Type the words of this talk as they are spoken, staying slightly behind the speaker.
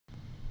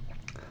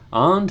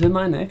On to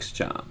my next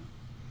job.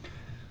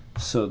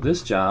 So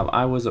this job,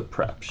 I was a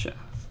prep chef.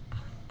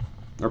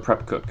 Or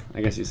prep cook,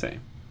 I guess you say.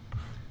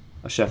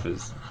 A chef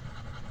is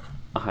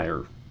a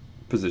higher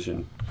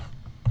position.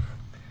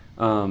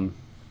 I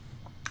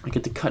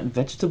get to cut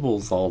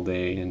vegetables all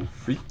day and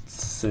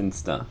fruits and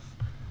stuff.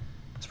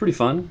 It's pretty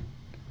fun.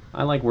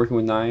 I like working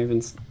with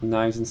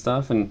knives and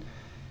stuff, and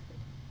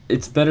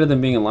it's better than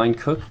being a line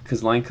cook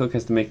because line cook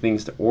has to make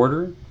things to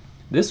order.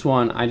 This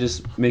one, I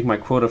just make my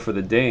quota for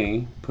the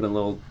day, put in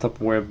little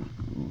Tupperware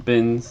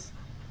bins,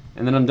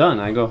 and then I'm done.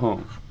 I go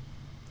home.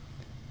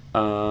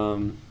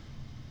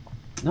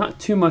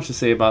 Not too much to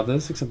say about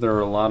this, except there are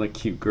a lot of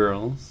cute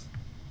girls,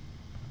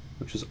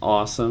 which is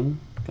awesome.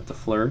 Got to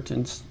flirt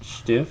and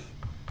stiff,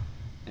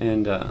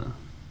 and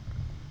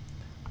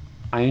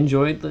I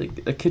enjoyed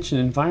the kitchen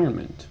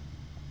environment.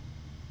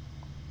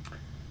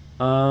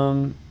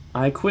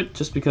 I quit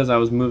just because I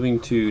was moving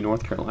to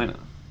North Carolina,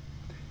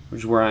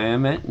 which is where I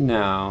am at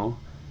now,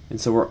 and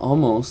so we're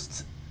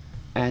almost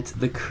at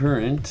my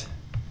current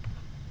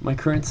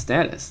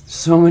status.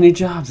 So many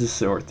jobs to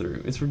sort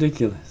through. It's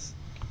ridiculous.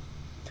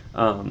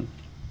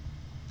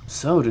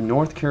 So to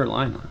North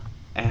Carolina,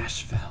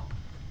 Asheville.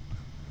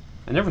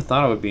 I never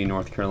thought I would be in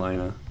North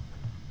Carolina.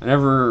 I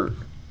never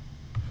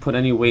put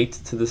any weight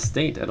to the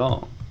state at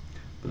all.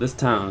 But this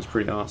town is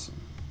pretty awesome.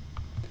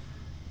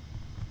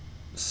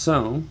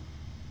 So,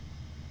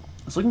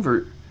 I was looking for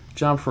a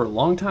job for a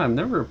long time.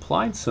 Never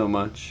applied so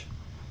much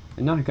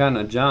and not gotten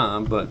a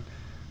job, but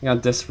I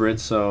got desperate,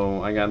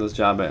 so I got this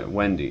job at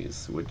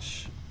Wendy's,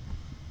 which,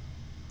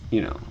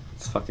 you know,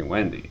 it's fucking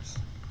Wendy's.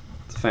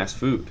 It's fast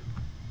food.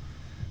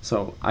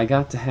 So I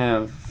got to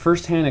have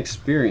first-hand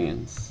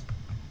experience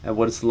at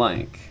what it's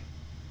like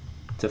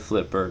to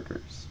flip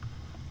burgers.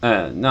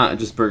 Not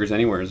just burgers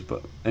anywhere,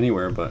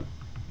 but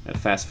at a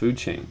fast food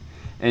chain.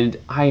 And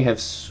I have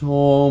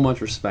so much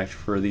respect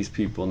for these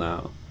people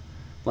now.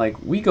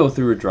 Like, we go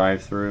through a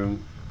drive-through.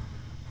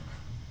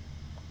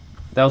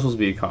 That was supposed to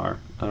be a car.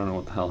 I don't know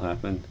what the hell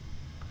happened.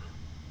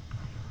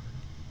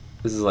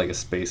 This is like a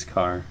space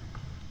car.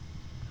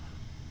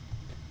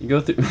 You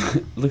go through,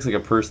 it looks like a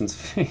person's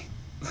face.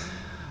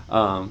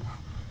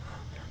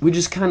 We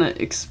just kind of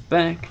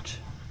expect,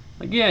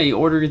 like, yeah, you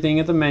order your thing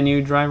at the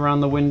menu, drive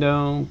around the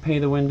window, pay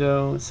the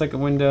window,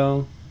 second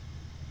window,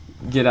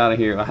 get out of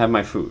here, I have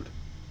my food.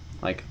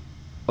 Like,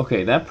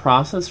 okay, that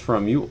process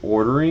from you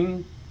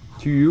ordering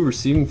to you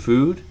receiving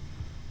food,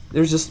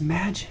 there's just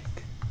magic.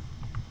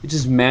 It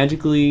just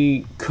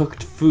magically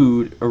cooked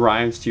food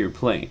arrives to your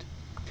plate.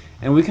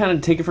 And we kind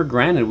of take it for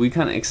granted. We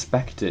kind of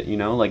expect it, you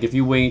know? Like, if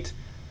you wait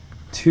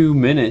 2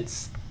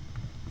 minutes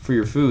for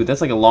your food,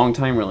 that's like a long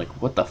time. We're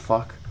like, what the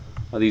fuck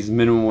are these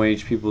minimum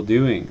wage people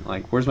doing?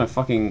 Like, where's my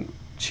fucking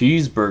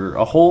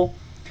cheeseburger?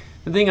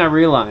 The thing I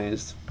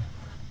realized,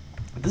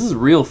 if this is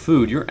real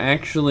food, you're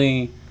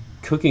actually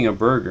cooking a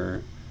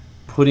burger,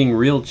 putting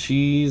real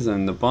cheese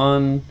in the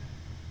bun,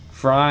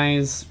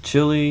 fries,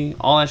 chili,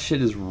 all that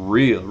shit is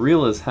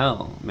real as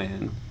hell,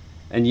 man.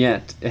 And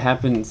yet it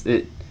happens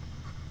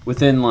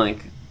within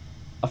like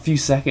a few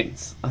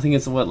seconds. I think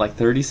it's what, like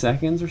 30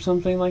 seconds or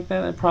something like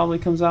that. It probably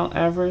comes out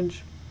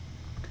average.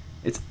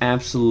 It's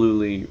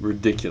absolutely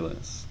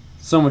ridiculous.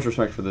 So much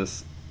respect for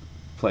this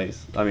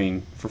place. I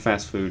mean, for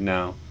fast food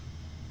now.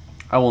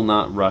 I will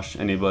not rush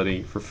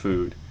anybody for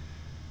food.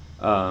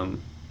 Well,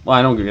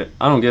 I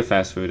don't get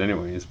fast food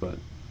anyways, but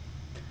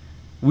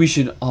we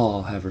should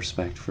all have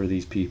respect for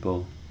these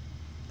people.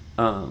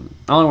 I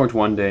only worked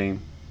one day.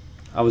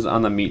 I was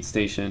on the meat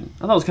station.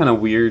 I thought it was kind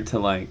of weird to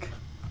like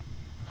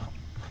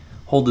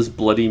hold this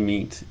bloody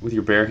meat with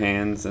your bare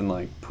hands and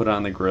like put it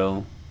on the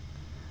grill.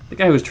 The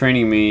guy who was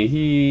training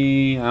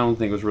me, I don't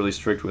think was really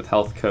strict with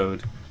health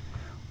code.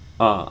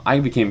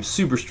 I became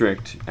super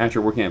strict after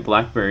working at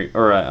Blackberry,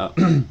 or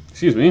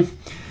excuse me,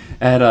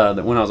 at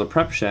when I was a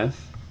prep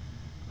chef.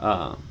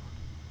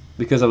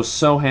 Because I was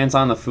so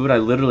hands-on the food, I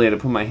literally had to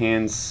put my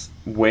hands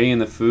way in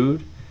the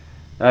food.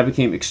 That I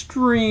became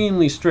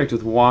extremely strict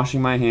with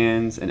washing my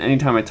hands, and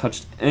anytime I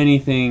touched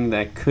anything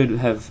that could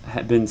have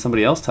been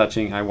somebody else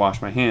touching, I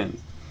washed my hands.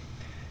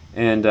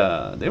 And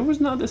there was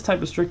not this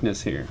type of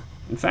strictness here.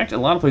 In fact, a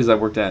lot of places I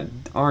worked at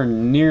are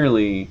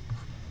nearly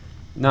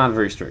not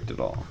very strict at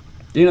all.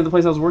 You know, the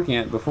place I was working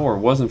at before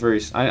wasn't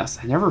very... I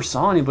never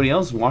saw anybody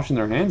else washing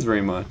their hands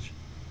very much.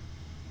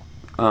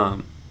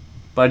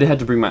 But I did have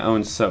to bring my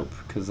own soap,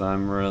 because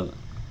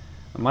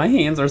my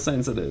hands are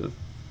sensitive.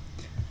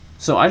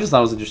 So I just thought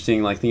it was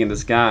interesting, like, thinking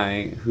this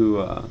guy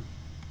who,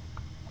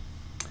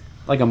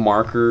 like, a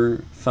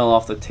marker fell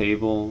off the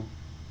table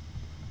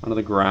onto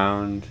the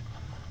ground.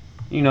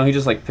 You know, he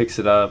just, like, picks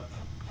it up,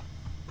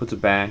 puts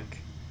it back,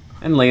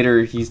 and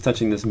later he's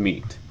touching this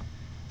meat.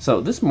 So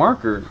this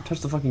marker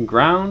touched the fucking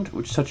ground,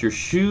 which touched your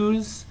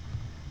shoes,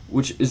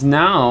 which is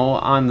now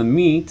on the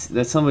meat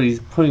that somebody's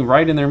putting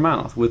right in their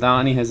mouth without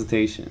any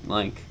hesitation.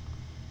 Like,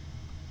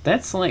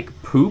 that's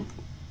like poop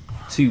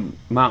to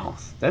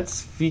mouth.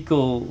 That's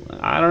fecal,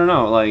 I don't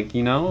know, like,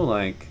 you know,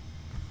 like,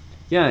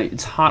 yeah,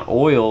 it's hot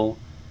oil.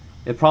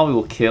 It probably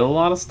will kill a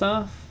lot of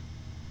stuff,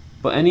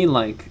 but any,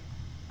 like,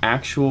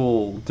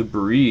 actual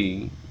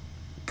debris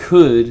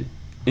could,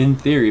 in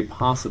theory,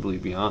 possibly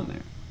be on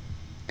there.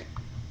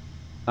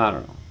 I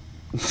don't know.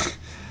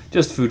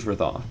 Just food for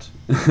thought.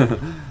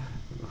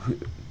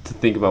 To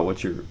think about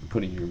what you're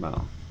putting in your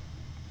mouth.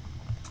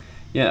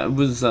 Yeah, it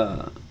was,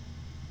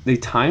 they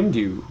timed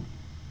you.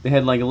 They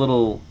had like a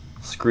little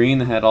screen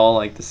that had all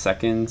like the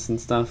seconds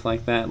and stuff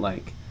like that.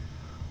 Like,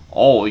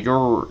 oh,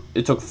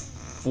 it took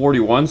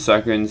 41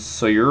 seconds,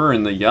 so you're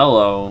in the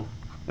yellow.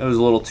 That was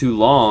a little too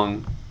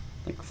long.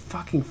 Like,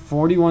 fucking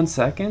 41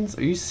 seconds?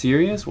 Are you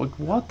serious?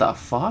 What the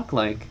fuck?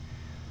 Like,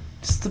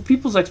 just the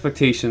people's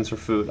expectations for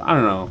food. I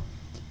don't know.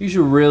 You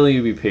should really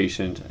be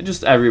patient.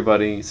 Just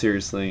everybody,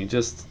 seriously.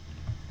 Just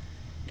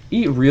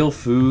eat real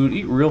food,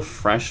 eat real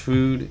fresh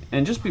food,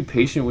 and just be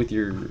patient with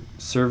your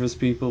service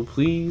people,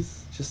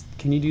 please. Just,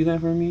 can you do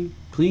that for me?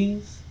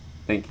 Please?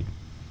 Thank you.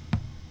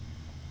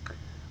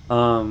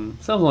 So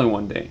that was only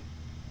one day.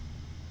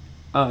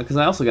 Because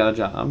I also got a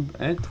job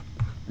at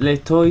Les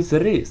Toys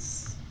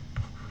Riz.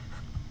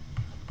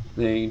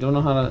 They don't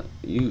know how to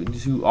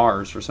do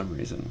R's for some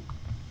reason.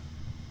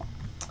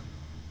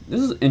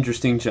 This is an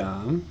interesting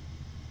job.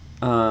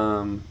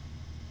 I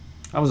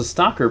was a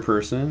stalker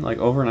person, like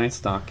overnight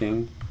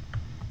stalking.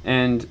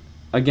 And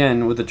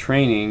again, with the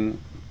training,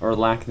 or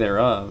lack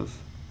thereof,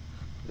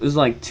 it was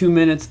like 2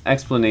 minutes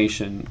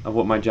explanation of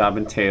what my job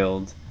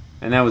entailed,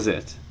 and that was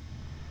it.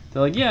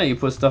 They're like, yeah, you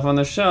put stuff on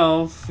the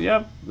shelf,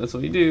 yep, that's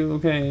what you do,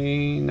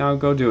 okay, now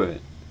go do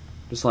it.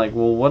 Just like,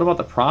 well, what about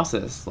the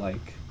process?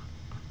 Like,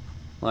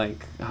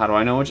 how do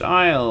I know which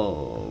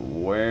aisle?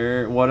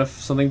 What if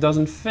something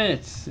doesn't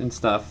fit and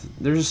stuff?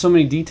 There's just so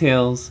many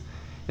details.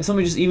 If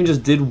somebody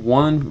just did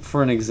one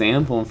for an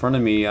example in front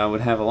of me, I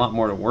would have a lot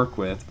more to work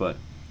with, but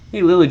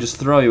they literally just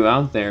throw you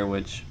out there,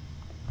 which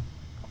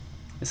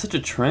is such a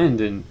trend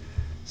in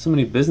so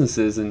many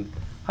businesses. And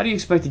how do you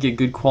expect to get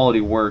good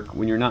quality work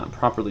when you're not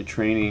properly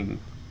training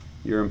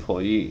your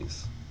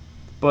employees?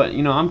 But,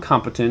 you know, I'm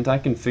competent. I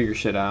can figure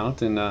shit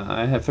out, and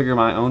I have figured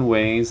my own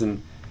ways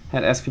and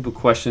had to ask people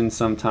questions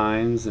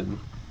sometimes. And,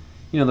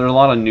 you know, there are a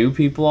lot of new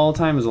people all the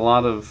time. There's a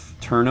lot of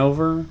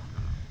turnover.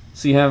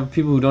 So you have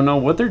people who don't know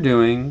what they're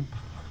doing,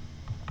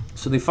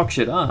 so they fuck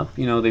shit up.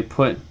 You know, they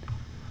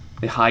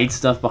hide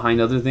stuff behind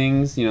other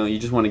things. You know, you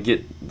just want to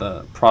get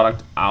the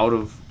product out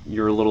of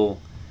your little,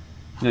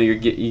 you know,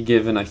 you're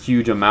given a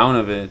huge amount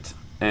of it,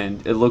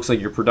 and it looks like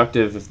you're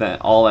productive if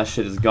all that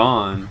shit is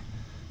gone.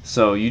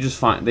 So you just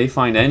they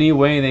find any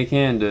way they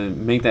can to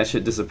make that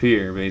shit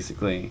disappear,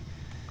 basically.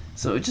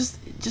 So it just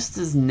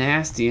is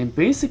nasty. And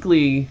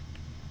basically,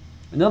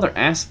 another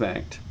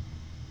aspect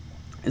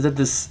is that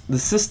the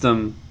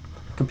system,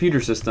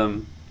 computer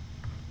system,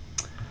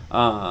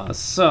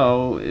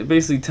 so it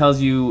basically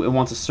tells you it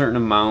wants a certain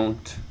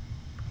amount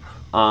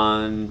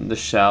on the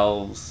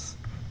shelves,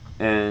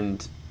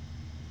 and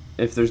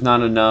if there's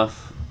not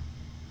enough,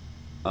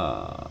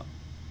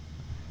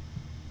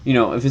 you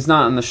know, if it's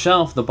not on the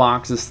shelf, the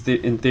box is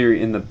in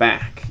theory in the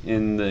back,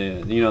 in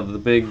the, you know, the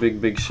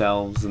big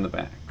shelves in the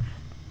back.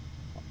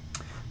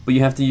 But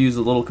you have to use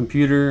a little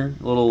computer,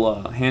 a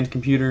little hand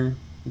computer.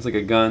 It's like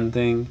a gun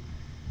thing,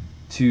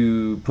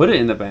 to put it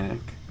in the back.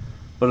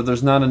 But if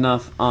there's not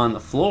enough on the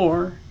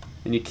floor,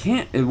 and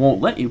it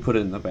won't let you put it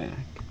in the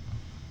back.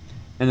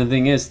 And the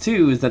thing is,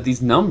 too, is that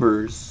these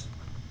numbers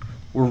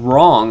were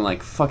wrong,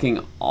 like,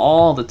 fucking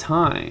all the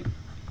time.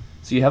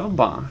 So you have a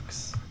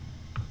box,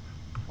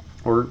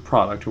 or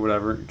product, or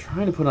whatever,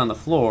 trying to put it on the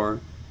floor.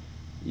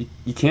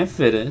 You can't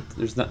fit it.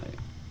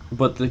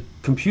 But the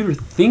computer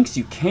thinks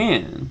you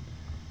can.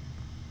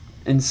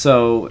 And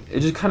so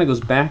it just kind of goes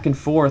back and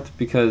forth,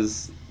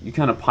 because you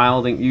kind of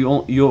pile things.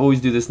 You always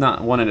do this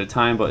not one at a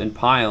time, but in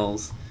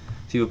piles.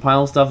 So you have a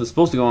pile of stuff that's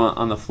supposed to go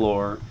on the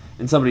floor,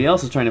 and somebody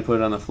else is trying to put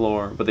it on the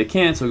floor, but they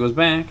can't, so it goes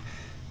back.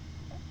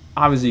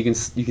 Obviously,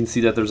 you can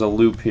see that there's a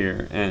loop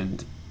here,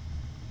 and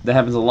that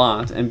happens a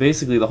lot. And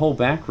basically, the whole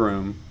back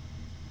room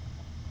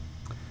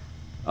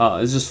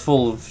is just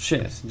full of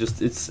shit.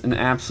 It's an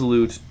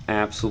absolute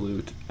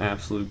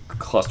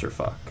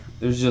clusterfuck.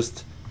 There's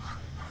just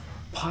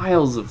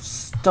piles of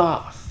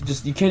stuff.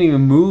 Just, you can't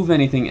even move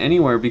anything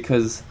anywhere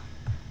because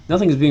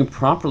nothing is being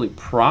properly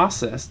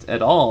processed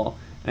at all.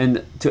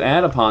 And to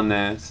add upon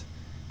that,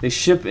 they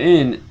ship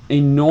in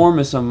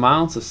enormous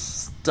amounts of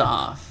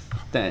stuff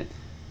that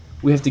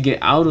we have to get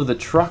out of the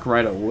truck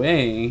right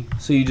away.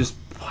 So you just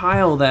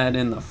pile that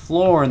in the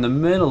floor in the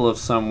middle of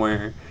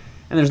somewhere,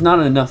 and there's not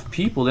enough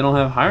people. They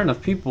don't hire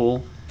enough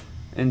people,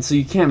 and so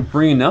you can't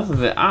bring enough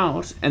of it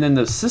out, and then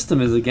the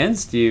system is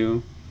against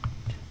you.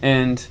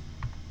 And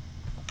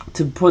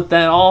to put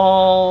that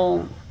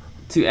all,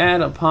 to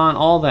add upon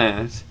all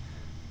that,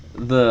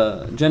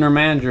 the general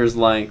manager is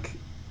like,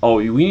 oh,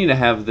 we need to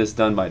have this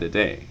done by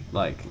today.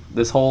 Like,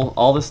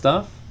 all this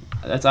stuff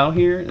that's out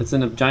here, it's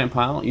in a giant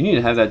pile, you need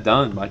to have that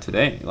done by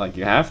today. Like,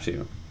 you have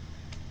to.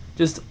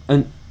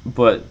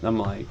 But I'm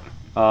like,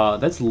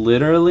 that's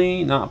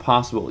literally not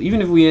possible.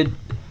 Even if we had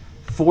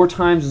 4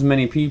 times as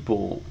many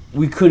people,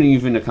 we couldn't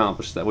even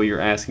accomplish that, what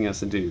you're asking us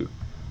to do.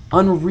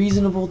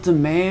 Unreasonable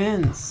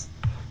demands.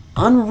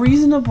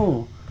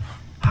 Unreasonable.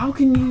 How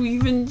can you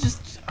even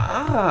just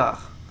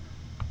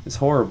It's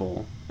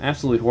horrible.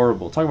 Absolutely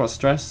horrible. Talk about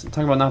stress.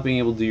 Talk about not being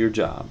able to do your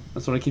job.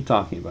 That's what I keep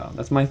talking about.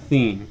 That's my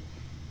theme.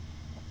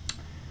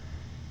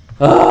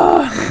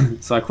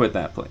 So I quit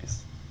that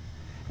place.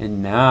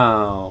 And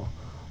now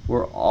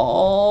we're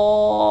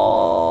all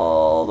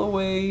the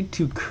way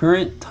to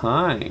current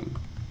time.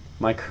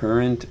 My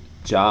current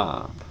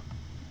job.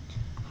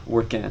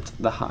 Work at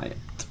the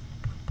Hyatt.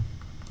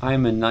 I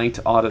am a night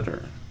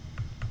auditor.